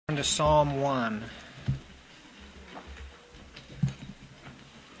to Psalm 1.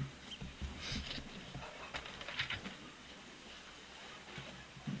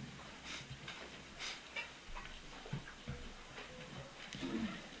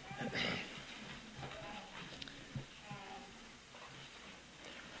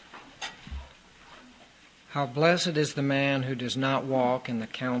 How blessed is the man who does not walk in the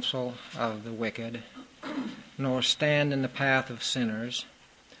counsel of the wicked, nor stand in the path of sinners,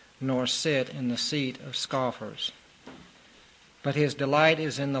 nor sit in the seat of scoffers. But his delight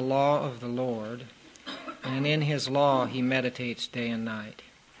is in the law of the Lord, and in his law he meditates day and night.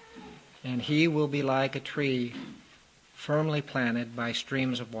 And he will be like a tree firmly planted by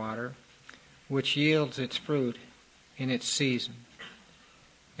streams of water, which yields its fruit in its season,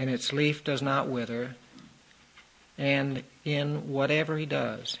 and its leaf does not wither, and in whatever he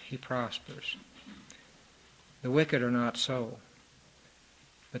does, he prospers. The wicked are not so,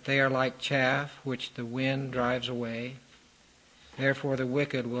 but they are like chaff which the wind drives away. Therefore the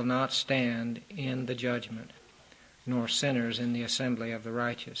wicked will not stand in the judgment, nor sinners in the assembly of the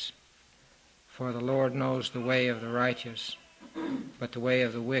righteous. For the Lord knows the way of the righteous, but the way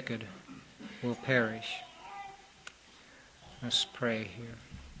of the wicked will perish. Let's pray here.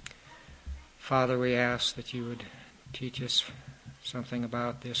 Father, we ask that you would teach us something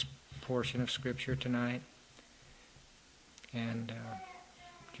about this portion of Scripture tonight, and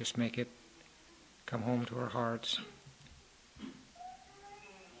just make it come home to our hearts.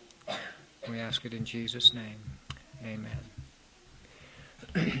 We ask it in Jesus' name. Amen.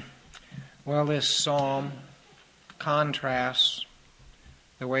 Well, this psalm contrasts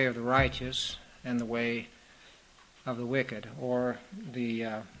the way of the righteous and the way of the wicked, or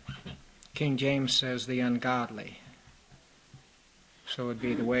the King James says the ungodly. So it would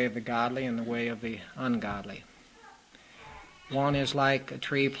be the way of the godly and the way of the ungodly. One is like a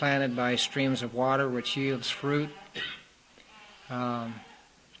tree planted by streams of water which yields fruit, and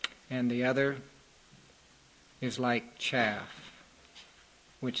the other is like chaff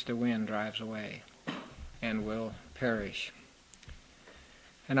which the wind drives away and will perish.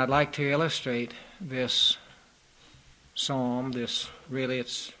 And I'd like to illustrate this psalm, it's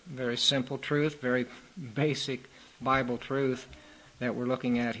very simple truth, very basic Bible truth that we're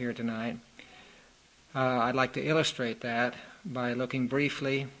looking at here tonight. I'd like to illustrate that by looking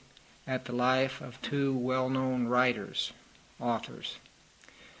briefly at the life of two well-known authors,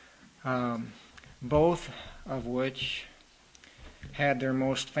 both of which had their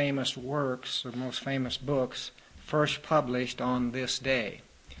most famous works, or most famous books, first published on this day,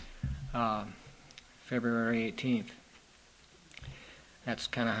 February 18th. That's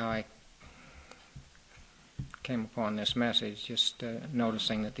kind of how I came upon this message, just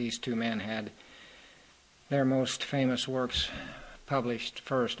noticing that these two men had their most famous works published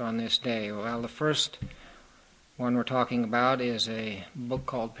first on this day. Well, the first one we're talking about is a book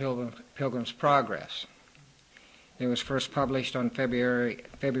called Pilgrim's Progress. It was first published on February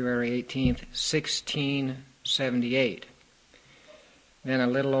 18th, 1678. Then a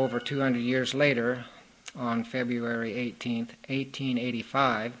little over 200 years later, on February 18th,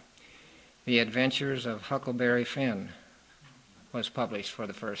 1885, The Adventures of Huckleberry Finn was published for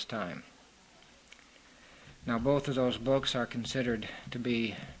the first time. Now, both of those books are considered to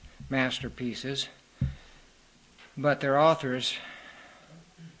be masterpieces, but their authors'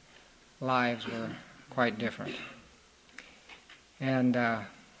 lives were quite different. And I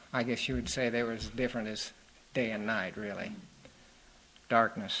guess you would say they were as different as day and night, really.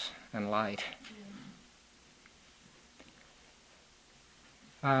 Darkness and light.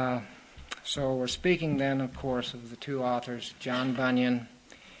 So we're speaking then, of course, of the two authors, John Bunyan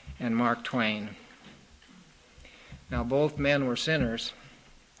and Mark Twain. Now, both men were sinners,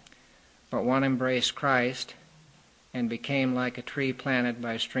 but one embraced Christ and became like a tree planted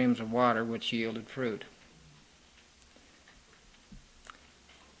by streams of water which yielded fruit.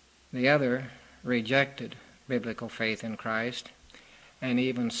 The other rejected biblical faith in Christ and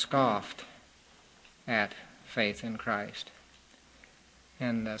even scoffed at faith in Christ.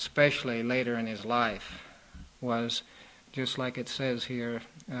 And especially later in his life was, just like it says here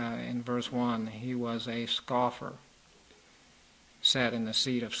in verse 1, he was a scoffer, sat in the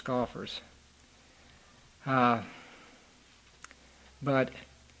seat of scoffers. But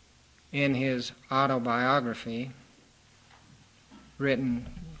in his autobiography, written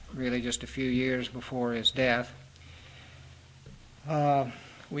really just a few years before his death,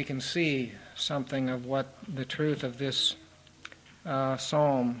 we can see something of what the truth of this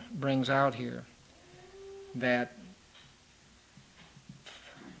psalm brings out here, that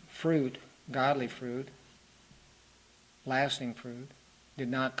fruit, godly fruit, lasting fruit, did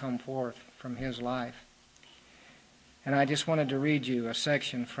not come forth from his life. And I just wanted to read you a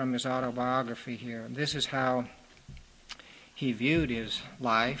section from his autobiography here. This is how he viewed his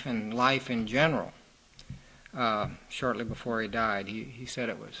life and life in general shortly before he died. He said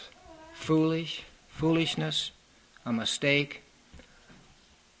it was foolishness, a mistake,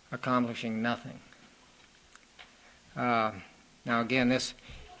 accomplishing nothing. Now again, this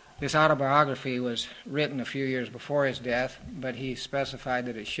autobiography was written a few years before his death, but he specified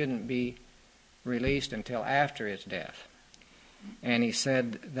that it shouldn't be released until after his death. And he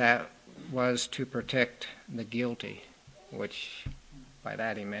said that was to protect the guilty, which by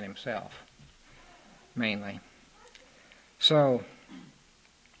that he meant himself, mainly. So,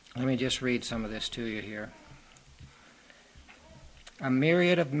 let me just read some of this to you here. A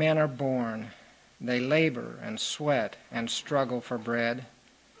myriad of men are born. They labor and sweat and struggle for bread.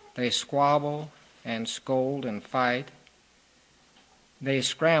 They squabble and scold and fight. They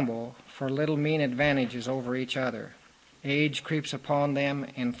scramble for little mean advantages over each other. Age creeps upon them,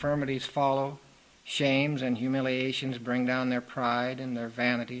 infirmities follow, shames and humiliations bring down their pride and their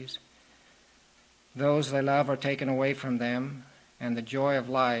vanities. Those they love are taken away from them, and the joy of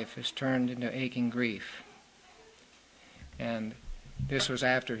life is turned into aching grief. And this was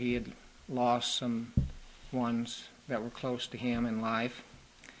after he had lost some ones that were close to him in life,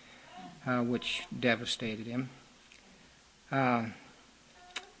 which devastated him.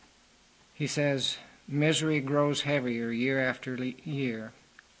 He says, misery grows heavier year after year.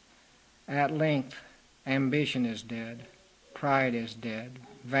 At length, ambition is dead, pride is dead,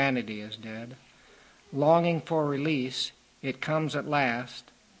 vanity is dead. Longing for release, it comes at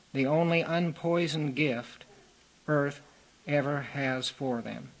last, the only unpoisoned gift earth ever has for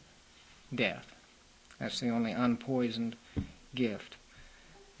them, death. That's the only unpoisoned gift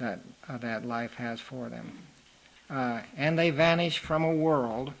that life has for them. And they vanish from a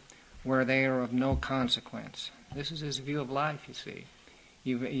world where they are of no consequence. This is his view of life, you see.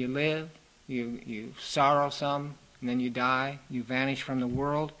 You live, you sorrow some, and then you die. You vanish from the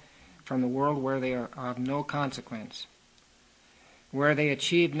world where they are of no consequence, where they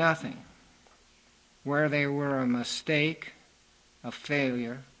achieved nothing, where they were a mistake, a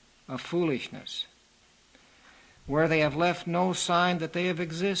failure, a foolishness, where they have left no sign that they have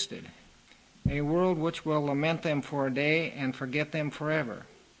existed, a world which will lament them for a day and forget them forever.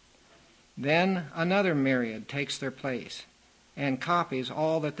 Then another myriad takes their place and copies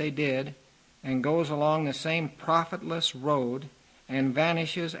all that they did and goes along the same profitless road and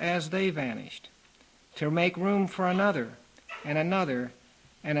vanishes as they vanished, to make room for another and another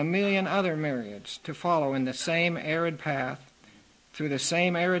and a million other myriads to follow in the same arid path through the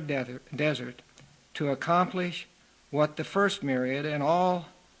same arid desert to accomplish what the first myriad and all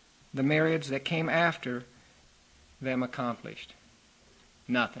the myriads that came after them accomplished.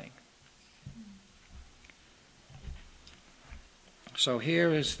 Nothing. So here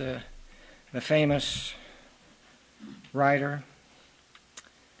is the famous writer,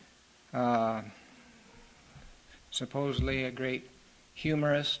 supposedly a great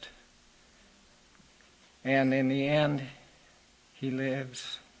humorist, and in the end he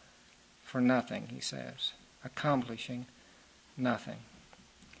lives for nothing, he says, accomplishing nothing.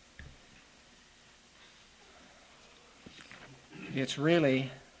 It's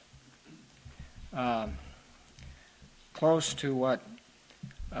really close to what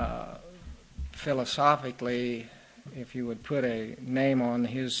philosophically, if you would put a name on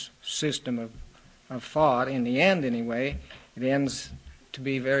his system of thought, in the end anyway, it ends to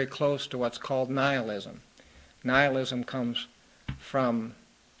be very close to what's called nihilism. Nihilism comes from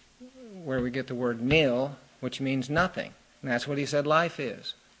where we get the word nil, which means nothing. And that's what he said life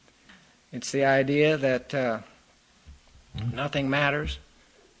is. It's the idea that nothing matters,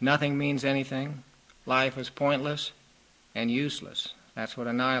 nothing means anything, life is pointless and useless. That's what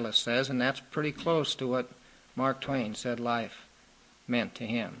a nihilist says, and that's pretty close to what Mark Twain said life meant to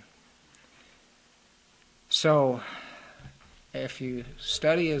him. So, if you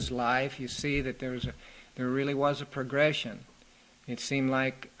study his life, you see that there really was a progression. It seemed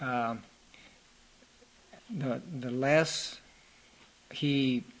like the less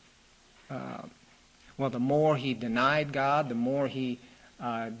he, the more he denied God, the more he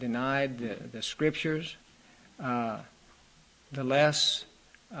denied the Scriptures, the less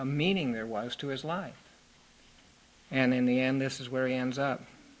meaning there was to his life. And in the end, this is where he ends up.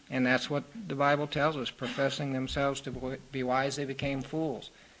 And that's what the Bible tells us. Professing themselves to be wise, they became fools.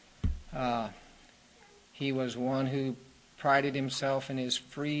 He was one who prided himself in his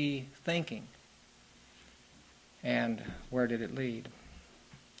free thinking. And where did it lead?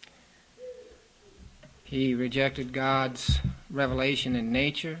 He rejected God's revelation in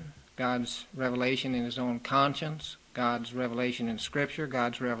nature, God's revelation in his own conscience, God's revelation in Scripture,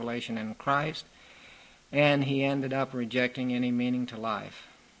 God's revelation in Christ, and he ended up rejecting any meaning to life.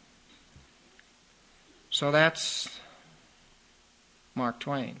 So that's Mark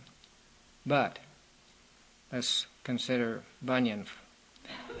Twain. But let's consider Bunyan.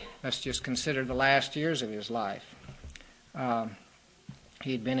 Let's just consider the last years of his life.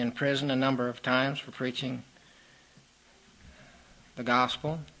 He'd been in prison a number of times for preaching the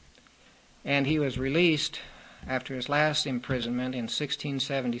gospel, and he was released after his last imprisonment in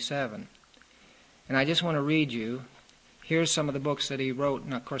 1677. And I just want to read you, here's some of the books that he wrote,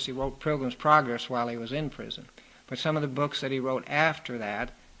 and of course he wrote Pilgrim's Progress while he was in prison, but some of the books that he wrote after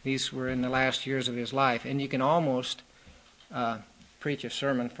that, these were in the last years of his life, and you can almost preach a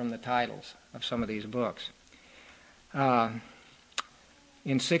sermon from the titles of some of these books. In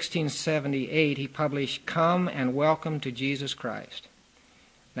 1678, he published Come and Welcome to Jesus Christ.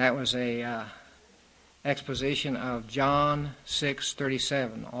 That was a exposition of John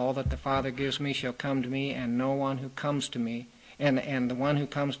 6:37. All that the Father gives me shall come to me, and no one who comes to me, and the one who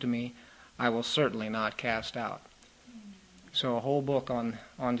comes to me, I will certainly not cast out. So a whole book on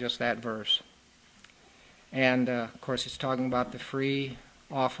just that verse. And, of course, it's talking about the free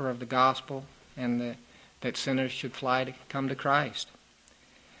offer of the gospel and that sinners should fly to come to Christ.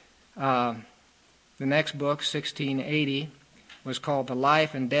 The next book, 1680, was called The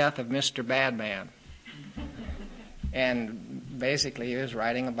Life and Death of Mr. Badman. And basically he was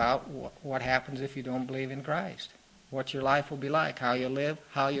writing about what happens if you don't believe in Christ, what your life will be like, how you live,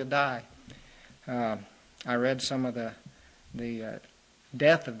 how you die. I read some of the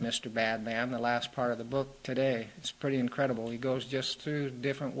death of Mr. Badman, the last part of the book today. It's pretty incredible. He goes just through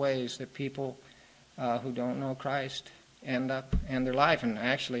different ways that people who don't know Christ end their life. And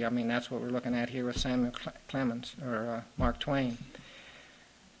actually, I mean, that's what we're looking at here with Samuel Clemens, or Mark Twain.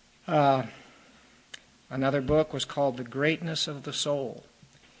 Another book was called The Greatness of the Soul.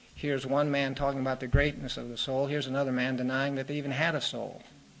 Here's one man talking about the greatness of the soul. Here's another man denying that they even had a soul.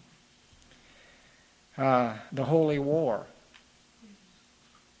 The Holy War.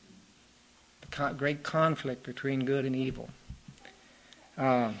 The great conflict between good and evil.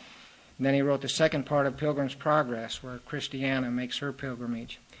 Then he wrote the second part of Pilgrim's Progress, where Christiana makes her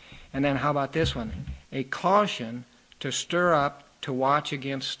pilgrimage. And then how about this one? A caution to stir up to watch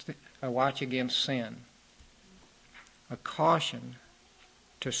against sin. A caution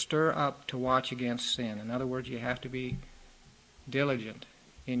to stir up to watch against sin. In other words, you have to be diligent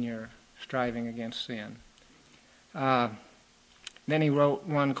in your striving against sin. Then he wrote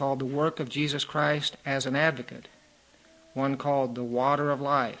one called The Work of Jesus Christ as an Advocate, one called The Water of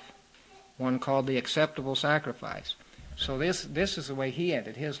Life, one called The Acceptable Sacrifice. So this is the way he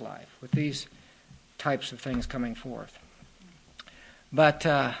ended his life, with these types of things coming forth. But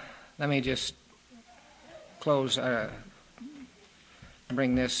let me just close,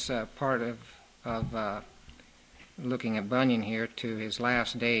 bring this part of looking at Bunyan here to his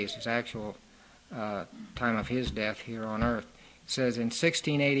last days, his actual time of his death here on earth. It says, in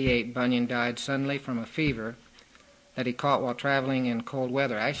 1688, Bunyan died suddenly from a fever that he caught while traveling in cold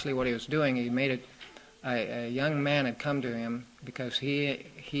weather. Actually, what he was doing, he made it, a young man had come to him because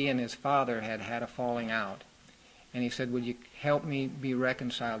he and his father had had a falling out. And he said, would you help me be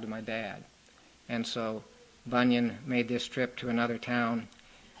reconciled to my dad? And so Bunyan made this trip to another town,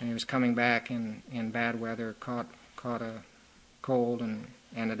 and he was coming back in bad weather, caught a cold, and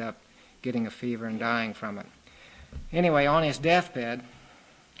ended up getting a fever and dying from it. Anyway, on his deathbed,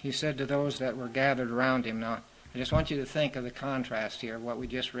 he said to those that were gathered around him, now, I just want you to think of the contrast here, what we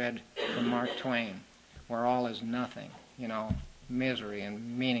just read from Mark Twain, where all is nothing, misery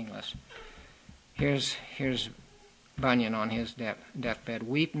and meaningless. Here's Bunyan on his deathbed.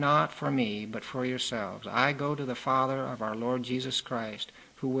 Weep not for me, but for yourselves. I go to the Father of our Lord Jesus Christ,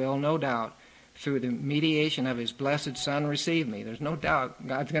 who will, no doubt, through the mediation of his blessed Son, receive me. There's no doubt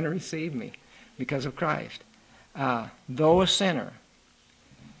God's going to receive me because of Christ. Though a sinner.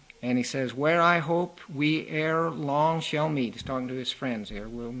 And he says, where I hope we ere long shall meet. He's talking to his friends here.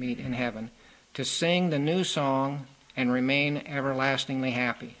 We'll meet in heaven. To sing the new song and remain everlastingly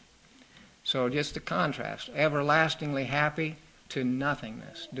happy. So just the contrast. Everlastingly happy to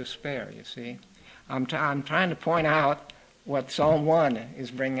nothingness, despair, you see. I'm trying to point out what Psalm 1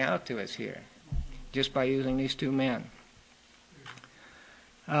 is bringing out to us here, just by using these two men.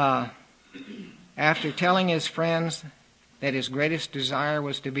 After telling his friends that his greatest desire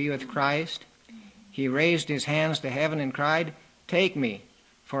was to be with Christ, he raised his hands to heaven and cried, take me,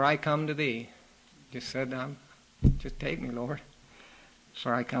 for I come to thee. Just said, just take me, Lord,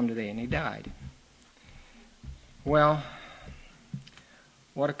 for I come to thee. And he died. Well,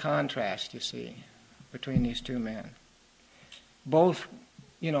 What a contrast, you see, between these two men. Both,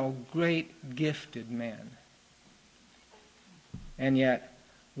 great gifted men. And yet,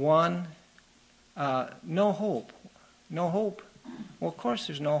 one, no hope. No hope. Well, of course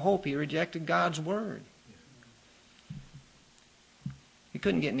there's no hope. He rejected God's word. He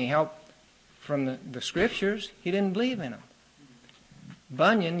couldn't get any help from the scriptures. He didn't believe in them.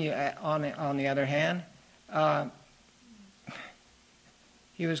 Bunyan, on the other hand,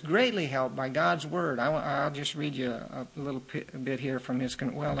 he was greatly helped by God's word. I'll just read you a little bit here from his...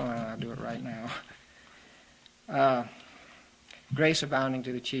 Well, no, I'll do it right now. Grace abounding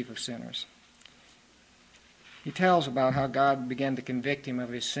to the chief of sinners. He tells about how God began to convict him of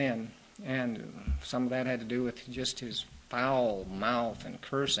his sin, and some of that had to do with just his foul mouth and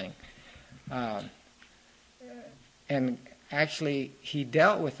cursing. And actually, he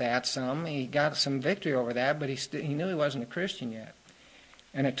dealt with that some. He got some victory over that, but he knew he wasn't a Christian yet.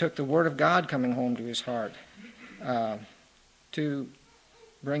 And it took the Word of God coming home to his heart to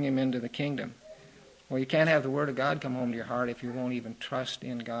bring him into the kingdom. Well, you can't have the Word of God come home to your heart if you won't even trust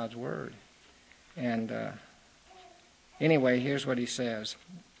in God's Word. And anyway, here's what he says.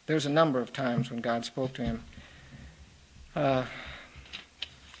 There's a number of times when God spoke to him. But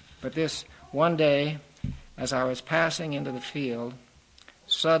this one day, as I was passing into the field,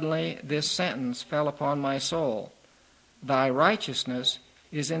 suddenly this sentence fell upon my soul. Thy righteousness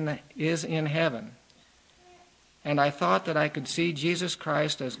is in heaven. And I thought that I could see Jesus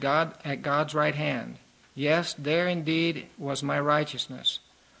Christ as God at God's right hand. Yes, there indeed was my righteousness,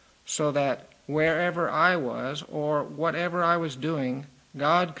 so that wherever I was or whatever I was doing,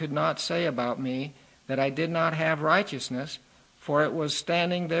 God could not say about me that I did not have righteousness, for it was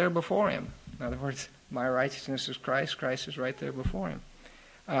standing there before him. In other words, my righteousness is Christ. Christ is right there before him.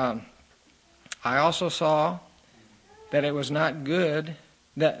 I also saw that it was not good.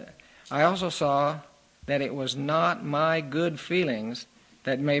 I also saw that it was not my good feelings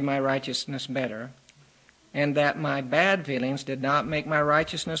that made my righteousness better, and that my bad feelings did not make my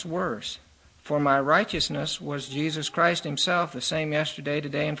righteousness worse. For my righteousness was Jesus Christ himself, the same yesterday,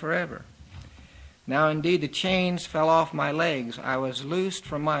 today, and forever. Now indeed the chains fell off my legs. I was loosed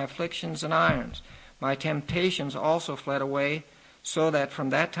from my afflictions and irons. My temptations also fled away, so that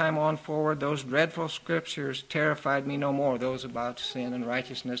from that time on forward those dreadful scriptures terrified me no more. Those about sin and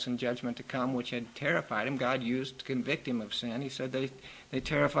righteousness and judgment to come, which had terrified him, God used to convict him of sin. He said they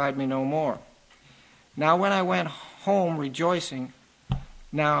terrified me no more. Now when I went home rejoicing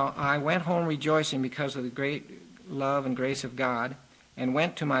because of the great love and grace of God, and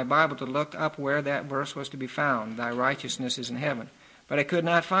went to my Bible to look up where that verse was to be found, thy righteousness is in heaven. But I could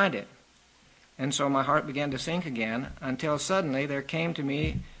not find it. And so my heart began to sink again, until suddenly there came to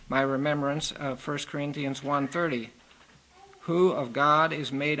me my remembrance of 1 Corinthians 1:30, who of God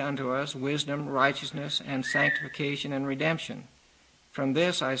is made unto us wisdom, righteousness, and sanctification and redemption. From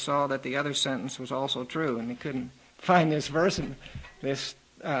this I saw that the other sentence was also true, and he couldn't find this verse,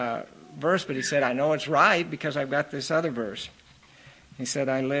 but he said, I know it's right because I've got this other verse. He said,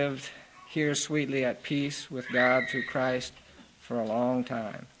 I lived here sweetly at peace with God through Christ for a long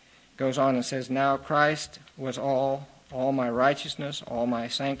time. Goes on and says, now Christ was all my righteousness, all my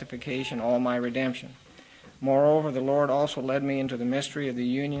sanctification, all my redemption. Moreover, the Lord also led me into the mystery of the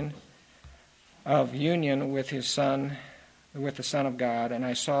union with his Son, with the Son of God, and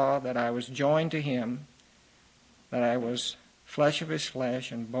I saw that I was joined to him, that I was flesh of his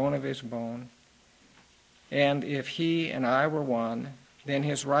flesh and bone of his bone. And if he and I were one, then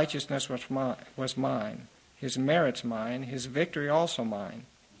his righteousness was mine, his merits mine, his victory also mine.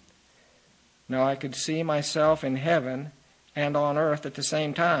 Now I could see myself in heaven and on earth at the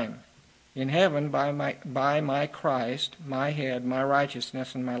same time. In heaven by my Christ, my head, my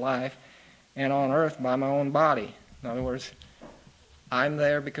righteousness, and my life, and on earth by my own body. In other words, I'm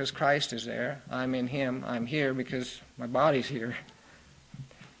there because Christ is there. I'm in him. I'm here because my body's here.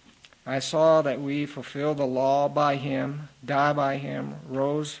 I saw that we fulfilled the law by him, die by him,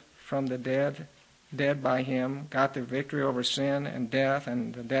 rose from the dead by him, got the victory over sin and death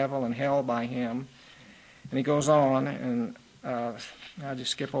and the devil and hell by him. And he goes on, and I'll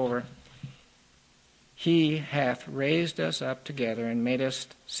just skip over. He hath raised us up together and made us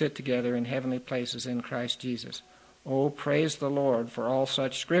sit together in heavenly places in Christ Jesus. Oh, praise the Lord for all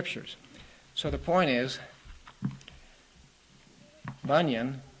such scriptures. So the point is,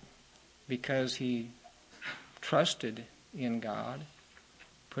 Bunyan, because he trusted in God,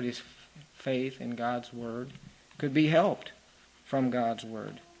 put his faith in God's Word, could be helped from God's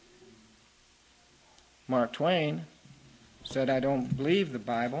Word. Mark Twain said, I don't believe the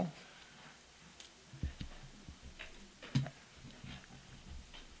Bible.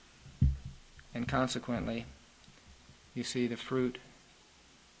 And consequently, you see the fruit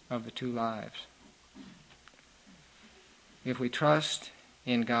of the two lives. If we trust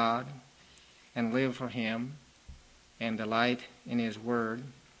in God and live for Him and delight in His Word,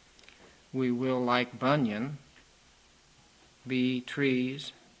 we will, like Bunyan, be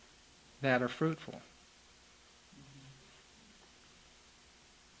trees that are fruitful.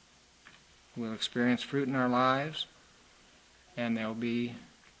 We'll experience fruit in our lives, and there'll be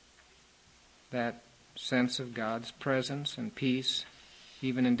that sense of God's presence and peace,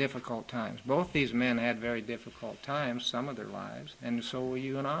 even in difficult times. Both these men had very difficult times, some of their lives, and so will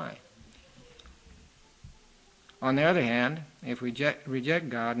you and I. On the other hand, if we reject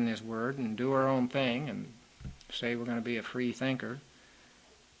God and His Word and do our own thing and say we're going to be a free thinker,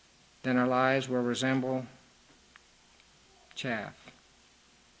 then our lives will resemble chaff,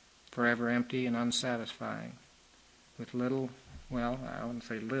 forever empty and unsatisfying, with little, well, I wouldn't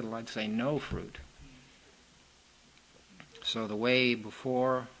say little, I'd say no fruit. So the way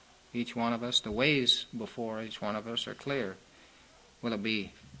before each one of us, the ways before each one of us are clear. Will it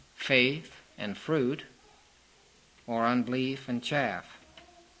be faith and fruit, or unbelief and chaff?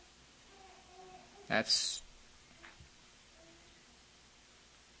 That's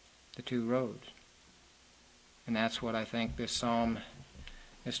the two roads. And that's what I think this psalm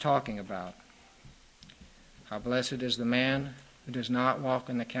is talking about. How blessed is the man who does not walk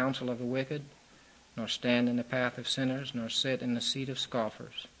in the counsel of the wicked, nor stand in the path of sinners, nor sit in the seat of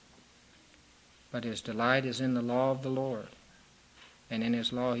scoffers. But his delight is in the law of the Lord, and in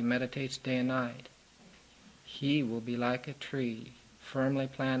His law he meditates day and night. He will be like a tree firmly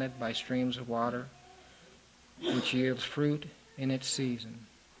planted by streams of water, which yields fruit in its season,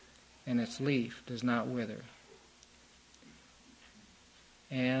 and its leaf does not wither.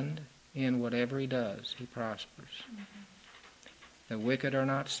 And in whatever he does, he prospers. The wicked are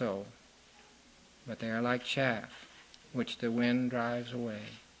not so, but they are like chaff, which the wind drives away.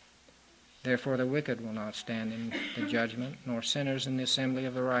 Therefore the wicked will not stand in the judgment, nor sinners in the assembly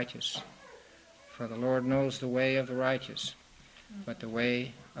of the righteous. For the Lord knows the way of the righteous, but the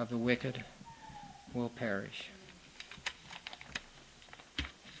way of the wicked will perish.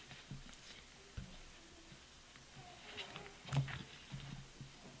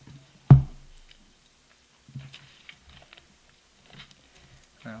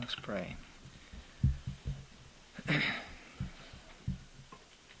 Now let's pray.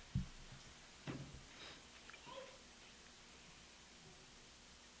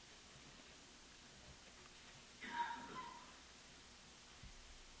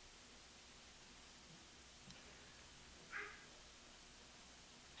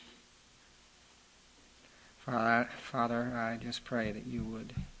 Father, I just pray that you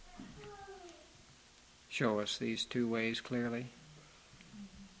would show us these two ways clearly.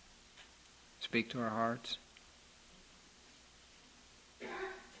 Speak to our hearts.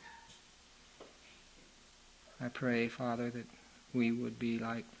 I pray, Father, that we would be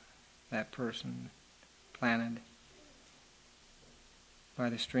like that person planted by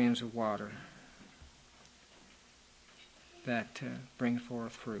the streams of water that bring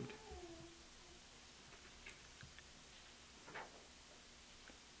forth fruit.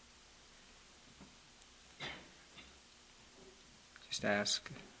 Just ask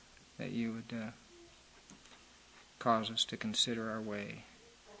that you would cause us to consider our way.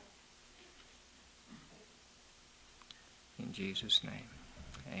 In Jesus' name,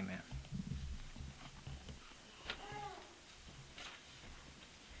 amen.